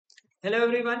Hello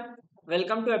everyone,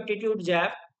 welcome to Aptitude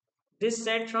Jab. This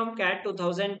set from CAT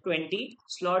 2020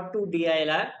 slot to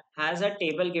DILR has a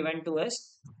table given to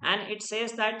us, and it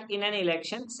says that in an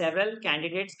election several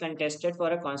candidates contested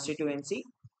for a constituency.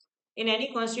 In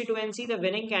any constituency, the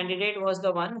winning candidate was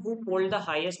the one who polled the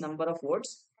highest number of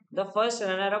votes. The first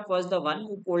runner up was the one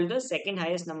who polled the second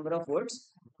highest number of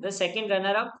votes. The second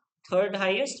runner up, third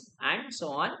highest, and so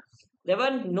on. There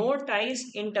were no ties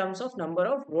in terms of number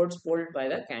of votes polled by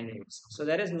the candidates. So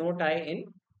there is no tie in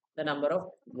the number of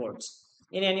votes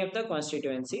in any of the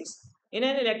constituencies. In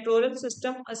an electoral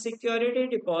system, a security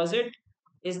deposit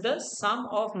is the sum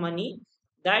of money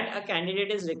that a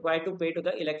candidate is required to pay to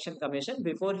the election commission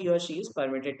before he or she is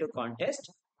permitted to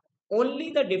contest.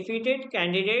 Only the defeated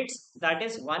candidates, that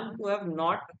is one who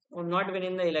not win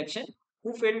in the election,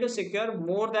 who fail to secure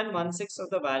more than one sixth of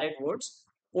the valid votes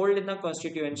polled in the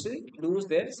constituency, lose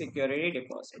their security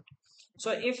deposit.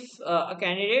 So if a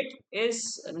candidate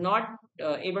is not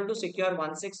able to secure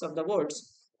one sixth of the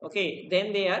votes, okay,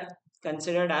 then they are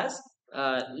considered as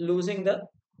losing the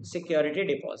security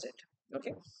deposit.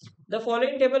 Okay, the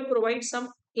following table provides some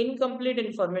incomplete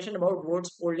information about votes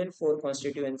polled in four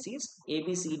constituencies A,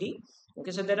 B, C, D.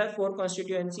 Okay, so there are four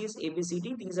constituencies A, B, C,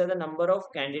 D. These are the number of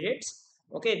candidates.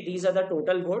 Okay, these are the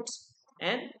total votes,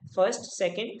 and first,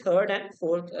 second, third, and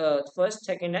fourth. First,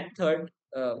 second, and third.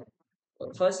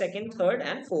 First, second, third,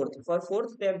 and fourth. For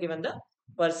fourth, they have given the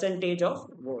percentage of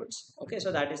votes. Okay,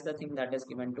 so that is the thing that is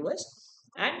given to us,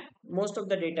 and most of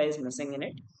the data is missing in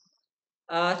it.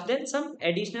 Then some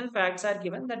additional facts are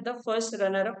given that the first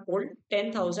runner-up polled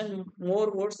 10,000 more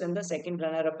votes than the second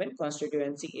runner-up in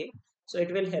constituency A. So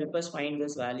it will help us find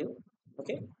this value.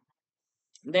 Okay.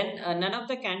 Then none of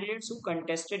the candidates who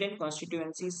contested in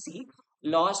constituency C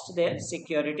lost their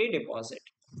security deposit.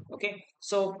 Okay.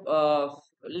 So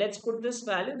let's put this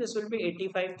value. This will be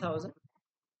 85,000.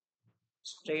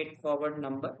 Straightforward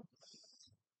number.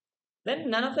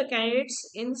 Then none of the candidates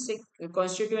in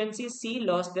constituency C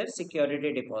lost their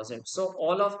security deposit. So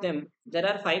all of them, there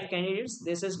are five candidates.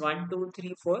 This is one, two,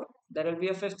 three, four. There will be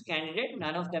a fifth candidate.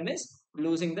 None of them is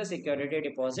losing the security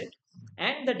deposit.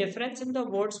 And the difference in the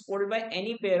votes polled by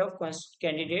any pair of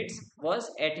candidates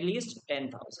was at least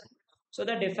 10,000. So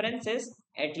the difference is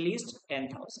at least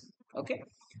 10,000. Okay.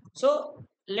 So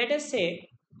let us say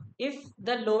if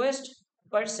the lowest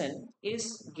person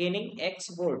is gaining X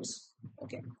votes,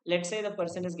 okay, let's say the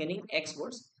person is getting X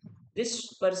votes,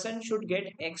 this person should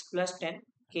get X plus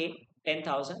 10k,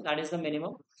 10,000, that is the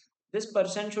minimum. This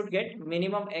person should get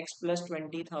minimum X plus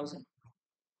 20,000,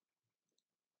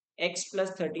 X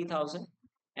plus 30,000,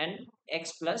 and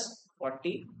X plus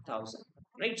 40,000,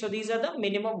 right? So these are the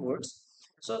minimum votes.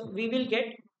 So we will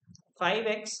get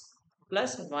 5X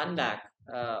plus 1 lakh,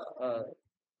 uh,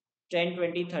 10,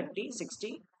 20, 30,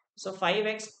 60. So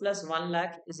 5X plus 1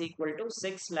 lakh is equal to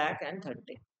 6 lakh and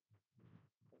 30.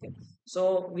 Okay.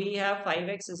 So we have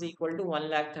 5x is equal to 1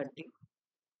 lakh 30.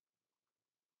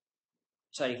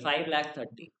 Sorry, 5 lakh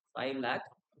 30. 5 lakh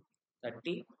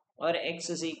 30, or x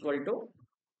is equal to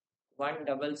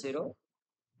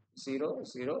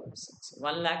 100,006.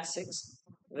 1 lakh 6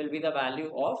 will be the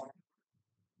value of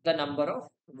the number of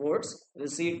votes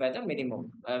received by the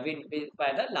minimum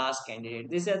by the last candidate.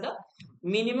 These are the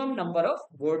minimum number of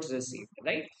votes received,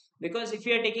 right? Because if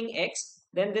you are taking x,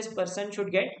 then this person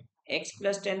should get x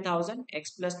plus 10,000,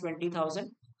 x plus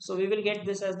 20,000. So we will get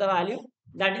this as the value.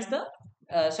 That is the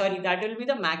that will be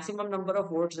the maximum number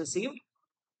of votes received,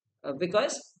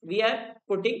 because we are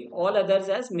putting all others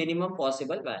as minimum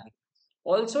possible value.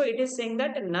 Also, it is saying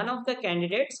that none of the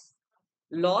candidates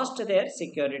lost their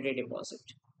security deposit.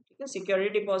 Okay, security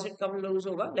deposit कब lose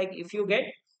होगा? Like if you get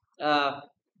uh,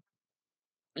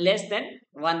 less than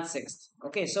 1/6.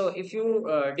 Okay, so if you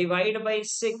divide by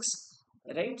 6,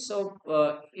 right? So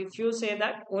if you say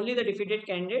that only the defeated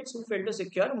candidates who fail to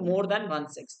secure more than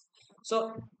 1/6.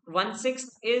 So 1/6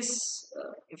 is,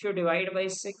 if you divide by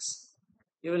 6,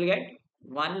 you will get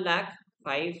 1 lakh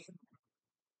 5.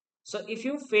 So if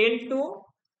you fail to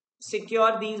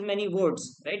secure these many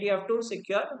votes, right, you have to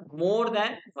secure more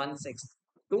than 1/6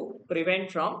 to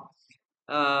prevent from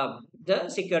the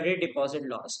security deposit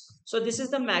loss. So this is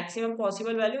the maximum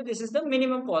possible value. This is the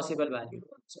minimum possible value.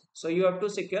 So you have to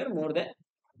secure more than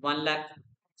 1 lakh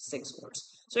 6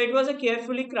 votes. So it was a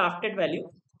carefully crafted value.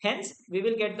 Hence, we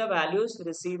will get the values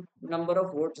received, number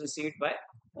of votes received by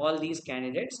all these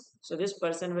candidates. So this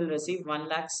person will receive 1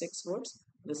 lakh 6 votes.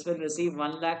 This will receive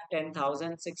 1 lakh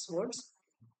 10,006 votes,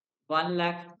 1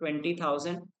 lakh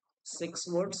 20,000 6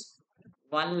 votes,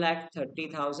 1 lakh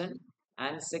 30,000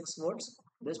 and 6 votes.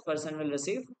 This person will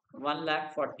receive 1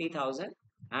 lakh 40,000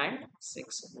 and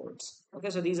 6 votes. Okay,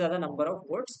 so these are the number of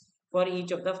votes for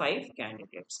each of the 5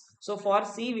 candidates. So for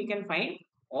C, we can find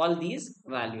all these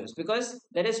values because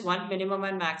there is one minimum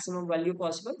and maximum value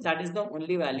possible. That is the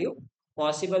only value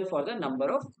possible for the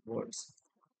number of votes.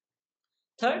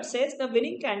 Third says the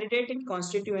winning candidate in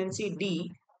constituency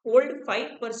D polled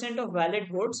 5% of valid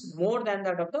votes more than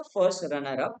that of the first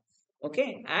runner-up.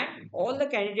 Okay, and all the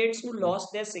candidates who lost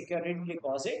their security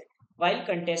deposit while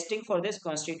contesting for this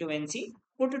constituency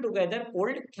put together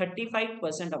polled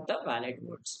 35% of the valid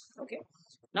votes. Okay,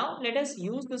 now let us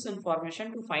use this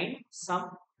information to find some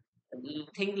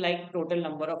thing like total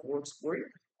number of votes polled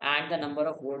and the number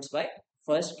of votes by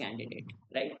first candidate,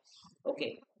 right?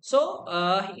 Okay, so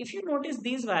if you notice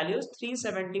these values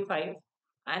 375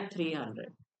 and 300,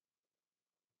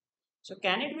 so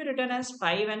can it be written as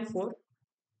 5 and 4?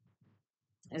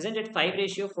 Isn't it 5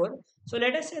 ratio 4? So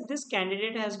let us say this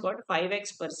candidate has got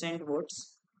 5x percent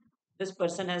votes, this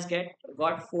person has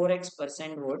got 4x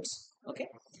percent votes. Okay,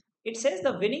 it says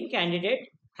the winning candidate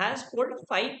has polled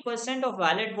 5% of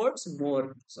valid votes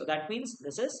more. So that means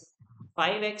this is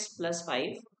 5x plus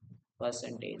 5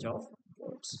 percentage of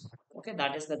votes. Okay,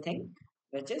 that is the thing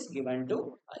which is given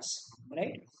to us,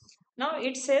 right? Now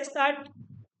it says that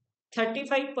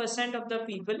 35% of the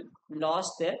people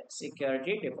lost their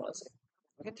security deposit.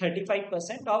 Okay,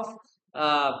 35% of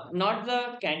not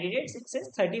the candidates, it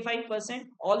says 35%,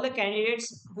 all the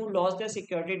candidates who lost their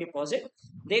security deposit,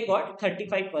 they got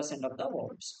 35% of the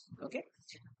votes. Okay,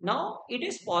 now it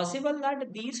is possible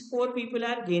that these 4 people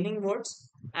are gaining votes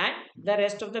and the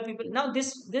rest of the people, now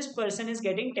this person is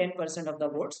getting 10% of the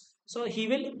votes, so he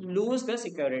will lose the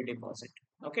security deposit.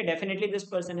 Okay, definitely this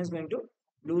person is going to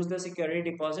lose the security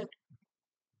deposit.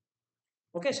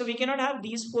 Okay, so we cannot have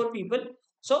these 4 people.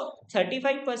 So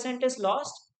 35% is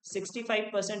lost.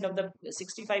 65% of the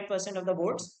 65% of the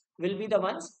votes will be the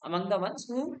ones among the ones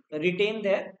who retain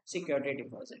their security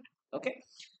deposit. Okay,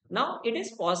 now it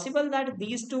is possible that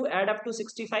these two add up to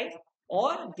 65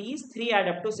 or these three add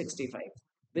up to 65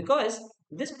 because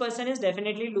this person is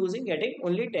definitely losing, getting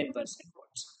only 10% votes.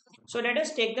 So let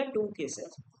us take the two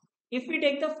cases. If we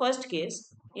take the first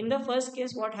case, in the first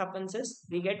case what happens is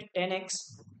we get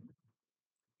 10x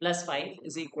plus 5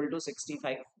 is equal to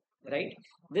 65, right?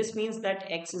 This means that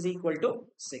x is equal to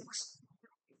 6.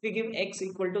 If we give x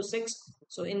equal to 6,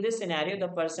 so in this scenario the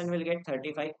person will get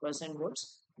 35%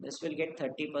 votes, this will get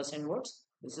 30% votes,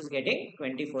 this is getting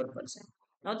 24%.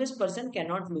 Now this person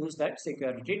cannot lose that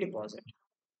security deposit.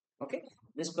 Okay,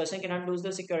 this person cannot lose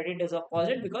the security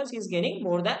deposit because he is gaining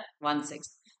more than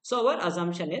 1/6. So our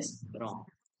assumption is wrong.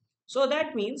 So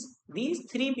that means these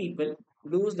 3 people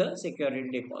lose the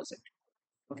security deposit.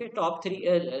 Okay, top three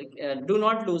do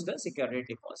not lose the security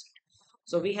deposit.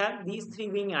 So we have these three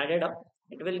being added up,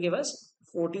 it will give us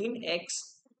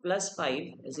 14x plus 5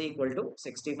 is equal to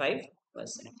 65%.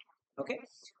 Okay,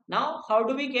 now how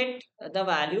do we get the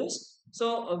values?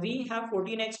 So we have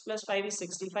 14x plus 5 is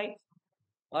 65,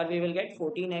 or we will get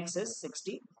 14x is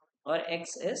 60, or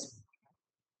x is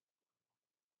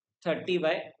 30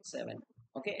 by 7.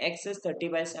 Okay, x is 30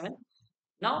 by 7.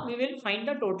 Now we will find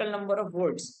the total number of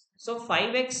votes. So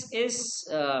 5x is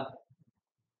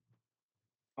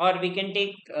or we can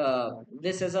take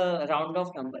this as a round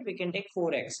of number, we can take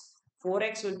 4x.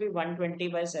 4x will be 120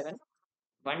 by 7.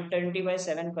 120 by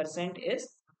 7%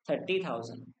 is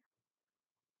 30,000.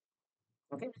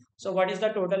 Okay, so what is the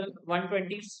total?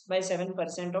 120 by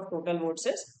 7% of total votes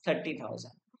is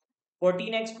 30,000.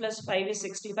 14x plus 5 is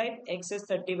 65, x is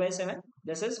 30 by 7,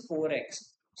 this is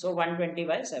 4x, so 120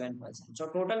 by 7%. So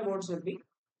total votes will be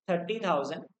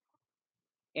 30,000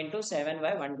 into 7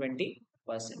 by 120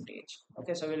 percentage.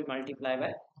 Okay, so we'll multiply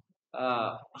by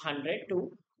 100 to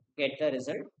get the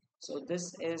result. So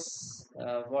this is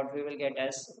what we will get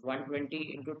as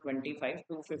 120 into 25,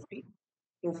 250.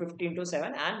 250 into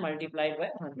 7 and multiplied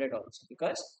by 100 also,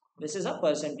 because this is a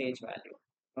percentage value.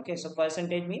 Okay, so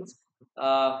percentage means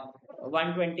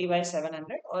 120 by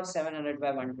 700 or 700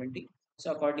 by 120.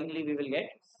 So accordingly we will get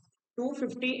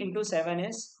 250 into 7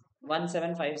 is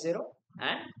 1750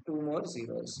 and 2 more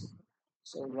zeros.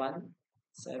 So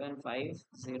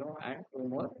 1750 and 2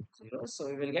 more zeros. So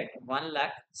we will get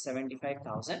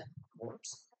 1,75,000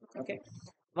 votes. Okay,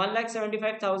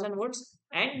 1,75,000 votes.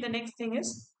 And the next thing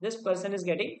is this person is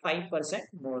getting 5%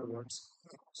 more votes.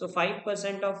 So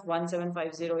 5% of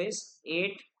 1750 is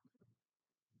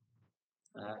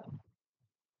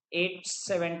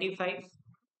 875.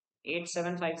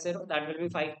 8750, that will be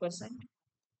 5%.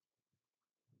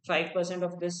 5%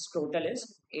 of this total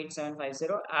is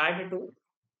 8750. Add to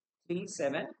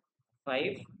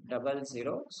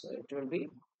 37500, so it will be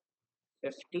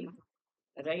 50,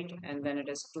 right? And then it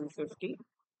is 250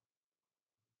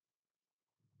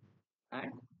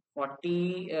 and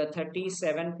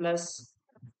 37 plus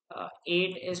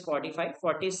 8 is 45,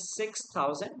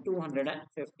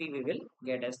 46,250 we will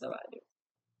get as the value.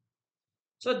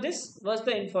 So this was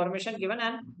the information given,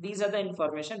 and these are the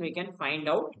information we can find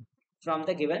out from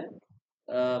the given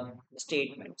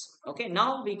statements. Okay,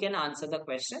 now we can answer the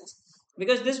questions,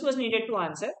 because this was needed to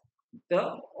answer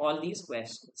the all these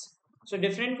questions. So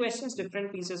different questions,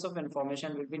 different pieces of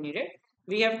information will be needed.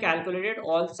 We have calculated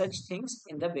all such things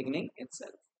in the beginning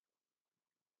itself.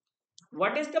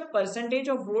 What is the percentage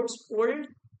of votes polled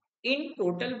in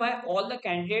total by all the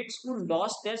candidates who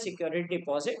lost their security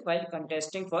deposit while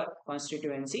contesting for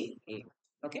constituency A?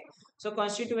 Okay, so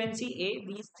constituency A,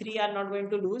 these three are not going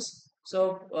to lose.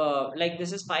 So like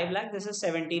this is 5 lakh, this is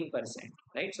 17%,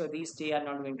 right? So these three are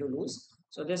not going to lose.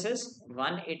 So this is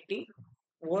 180,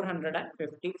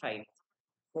 455,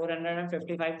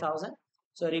 455,000.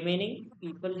 So remaining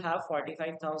people have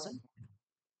 45,000.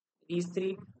 These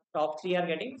three, top three are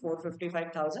getting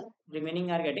 455,000,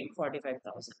 remaining are getting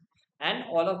 45,000, and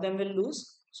all of them will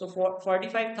lose. So for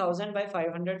 45,000 by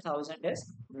 500,000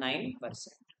 is 9%.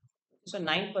 So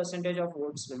 9% of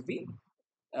votes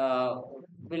uh,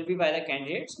 will be by the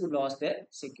candidates who lost their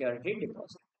security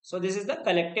deposit. So this is the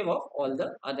collective of all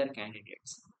the other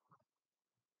candidates.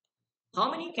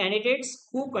 How many candidates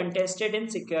who contested in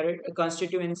security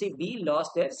constituency B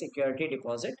lost their security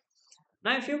deposit?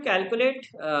 Now, if you calculate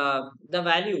the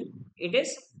value, it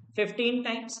is 15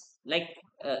 times, like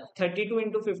 32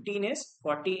 into 15 is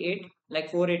 48, like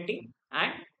 480.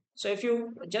 And so if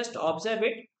you just observe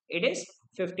it, it is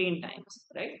 15 times,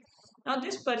 right? Now,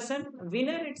 this person,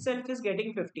 winner itself is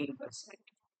getting 15%.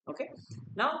 Okay.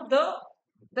 Now,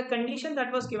 the condition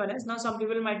that was given is, now some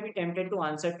people might be tempted to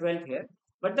answer 12 here,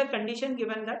 but the condition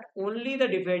given that only the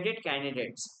defeated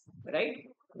candidates, right,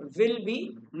 will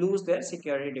be lose their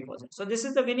security deposit. So this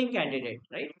is the winning candidate,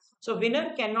 right? So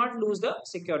winner cannot lose the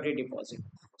security deposit.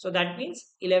 So that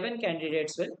means 11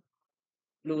 candidates will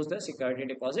lose the security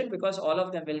deposit, because all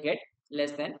of them will get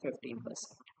less than 15%.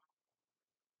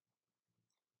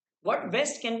 What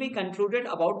best can be concluded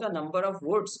about the number of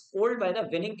votes polled by the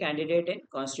winning candidate in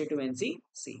constituency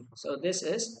C? So this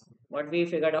is what we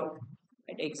figured out.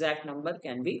 An exact number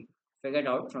can be figured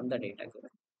out from the data given.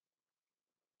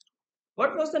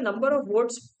 What was the number of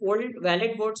votes polled,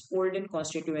 valid votes polled in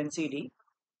constituency D?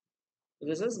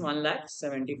 This is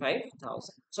 1,75,000.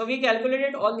 So we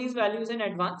calculated all these values in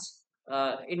advance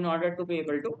in order to be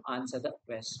able to answer the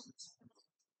questions.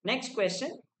 Next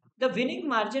question. The winning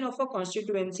margin of a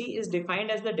constituency is defined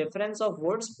as the difference of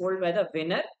votes polled by the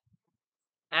winner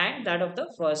and that of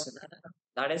the first runner.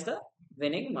 That is the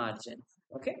winning margin.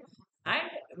 Okay. And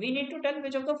we need to tell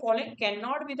which of the following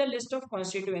cannot be the list of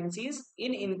constituencies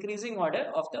in increasing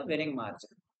order of the winning margin.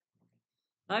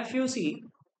 Now, if you see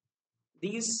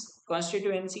these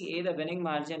constituency A, the winning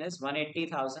margin is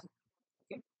 180,000.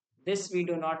 Okay. This we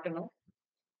do not know.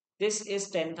 This is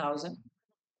 10,000.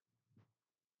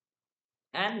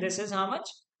 And this is how much?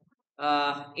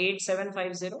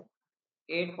 8750,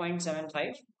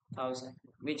 8.75 thousand,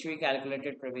 which we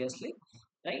calculated previously,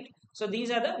 right? So these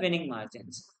are the winning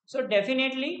margins. So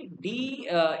definitely D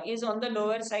is on the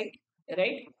lower side,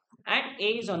 right? And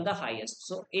A is on the highest.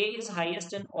 So A is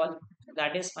highest in all,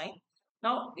 that is fine.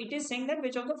 Now it is saying that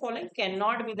which of the following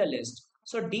cannot be the list.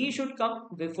 So D should come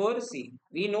before C.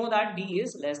 We know that D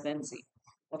is less than C.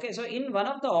 Okay, so in one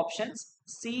of the options,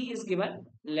 C is given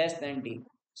less than D.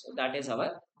 So that is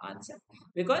our answer.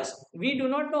 Because we do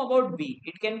not know about B.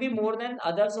 It can be more than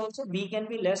others also. B can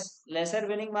be lesser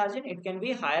winning margin. It can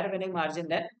be higher winning margin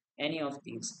than any of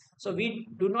these. So we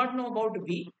do not know about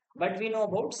B, but we know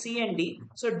about C and D.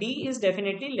 So D is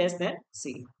definitely less than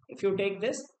C. If you take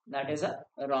this, that is a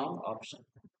wrong option.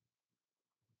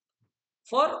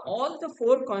 For all the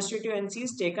four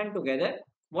constituencies taken together,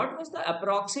 what was the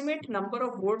approximate number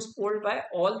of votes polled by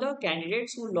all the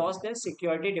candidates who lost their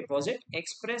security deposit,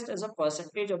 expressed as a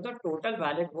percentage of the total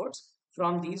valid votes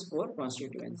from these four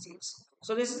constituencies?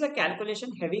 So this is a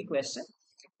calculation heavy question.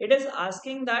 It is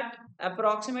asking that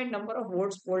approximate number of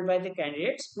votes polled by the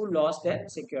candidates who lost their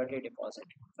security deposit.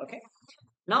 Okay.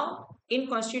 Now, in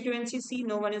constituency C,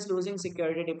 no one is losing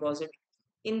security deposit.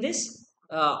 In this,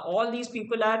 all these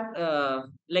people are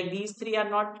like these three are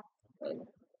not uh,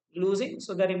 losing.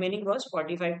 So the remaining was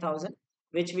 45,000,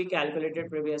 which we calculated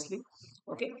previously.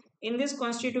 Okay. In this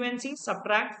constituency,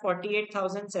 subtract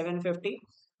 48,750.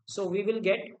 So we will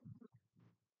get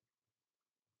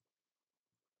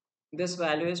this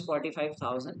value is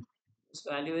 45,000. This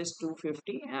value is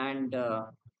 250 and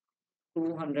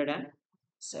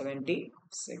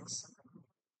 276.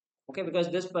 Okay, because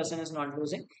this person is not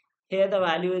losing. Here the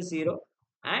value is 0,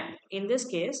 and in this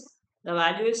case The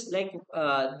value is like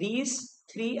these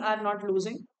three are not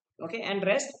losing, okay, and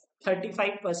rest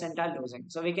 35% are losing.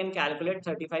 So we can calculate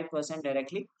 35%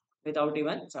 directly without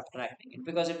even subtracting it,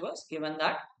 because it was given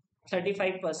that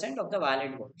 35% of the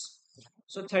valid votes.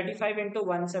 So 35 into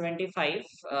 175,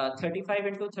 35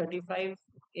 into 35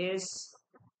 is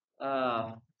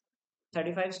uh,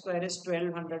 35 square is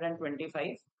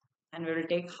 1225, and we will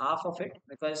take half of it,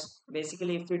 because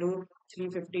basically if we do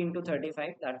 350 into 35,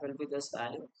 that will be this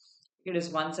value. It is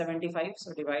 175,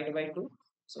 so divide by 2,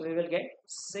 so we will get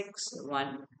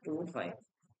 6125.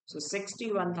 So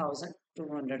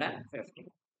 61,250.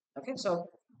 Okay, so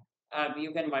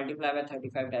you can multiply by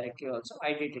 35 directly also.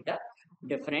 I did it a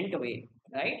different way,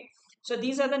 right? So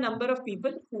these are the number of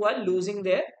people who are losing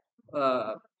their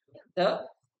uh, the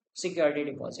security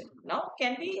deposit. Now,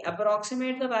 can we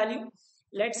approximate the value?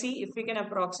 Let's see if we can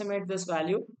approximate this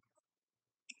value.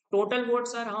 Total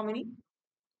votes are how many?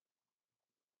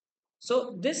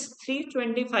 So this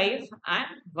 325 and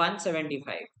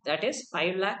 175, that is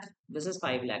 5 lakh. This is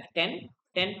 5 lakh. 10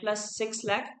 plus 6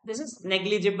 lakh. This is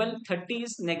negligible. 30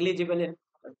 is negligible in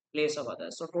place of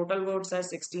others. So total votes are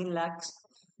 16 lakhs.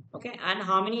 Okay. And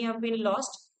how many have been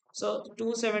lost? So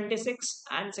 276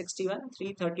 and 61,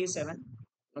 337.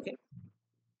 Okay.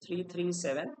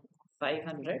 337,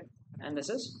 500, and this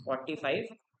is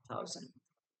 45,000.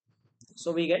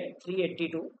 So we get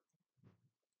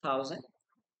 382,500.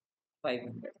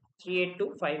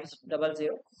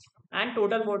 382,500, and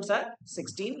total votes are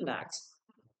 16 lakhs.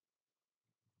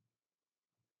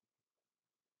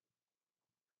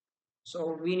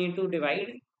 So we need to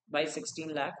divide by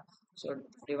 16 lakh. So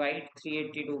divide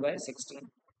 382 by 16.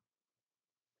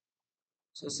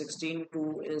 So 16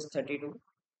 2 is 32.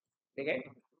 We get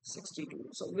 62.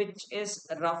 So which is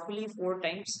roughly 4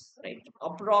 times, right?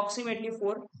 Approximately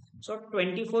 4. So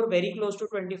 24, very close to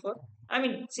 24. I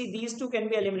mean, see, these two can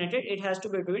be eliminated. It has to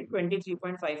be between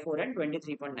 23.54 and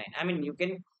 23.9. I mean, you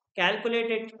can calculate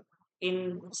it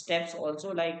in steps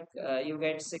also, like you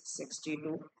get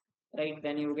 662, right?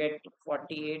 Then you get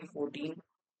 48, 14,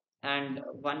 and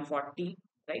 140,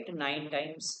 right? 9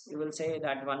 times, you will say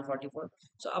that 144.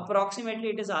 So approximately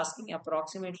it is asking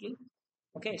approximately.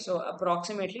 Okay, so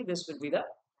approximately this will be the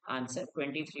answer,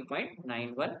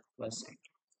 23.91%.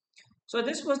 So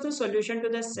this was the solution to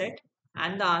the set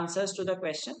and the answers to the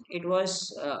question. It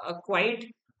was a quite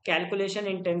calculation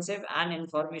intensive and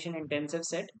information intensive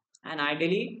set, and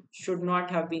ideally should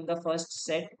not have been the first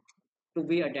set to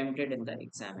be attempted in the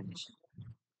examination.